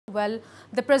Well,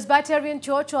 the Presbyterian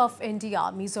Church of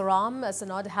India, Mizoram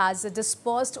Synod, has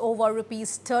disbursed over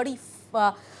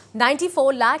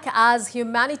 ₹94 lakh as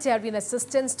humanitarian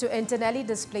assistance to internally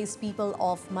displaced people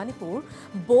of Manipur,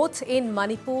 both in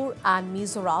Manipur and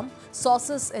Mizoram,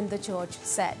 sources in the church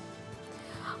said.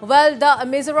 Well, the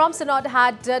Mizoram Synod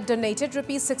had donated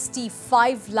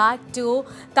 ₹65 lakh to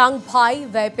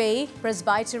𝗡𝗏𝗡𝗏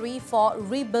Presbytery for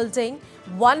rebuilding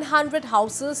 100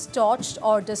 houses torched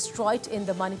or destroyed in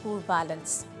the Manipur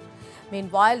violence.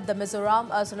 Meanwhile, the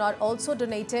Mizoram Synod also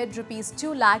donated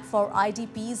 ₹2 lakh for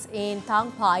IDPs in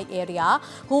𝗡𝗏𝗡𝗏 area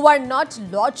who were not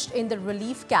lodged in the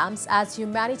relief camps as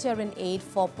humanitarian aid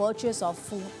for purchase of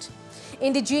food.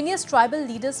 Indigenous Tribal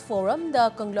Leaders Forum, the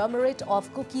conglomerate of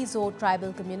Kuki-Zo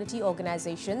tribal community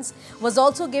organizations, was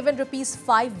also given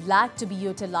 ₹5 lakh to be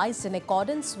utilized in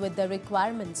accordance with the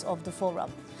requirements of the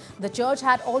forum. The church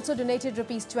had also donated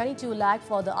 ₹22 lakh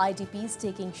for the IDPs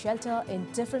taking shelter in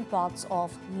different parts of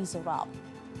Mizoram.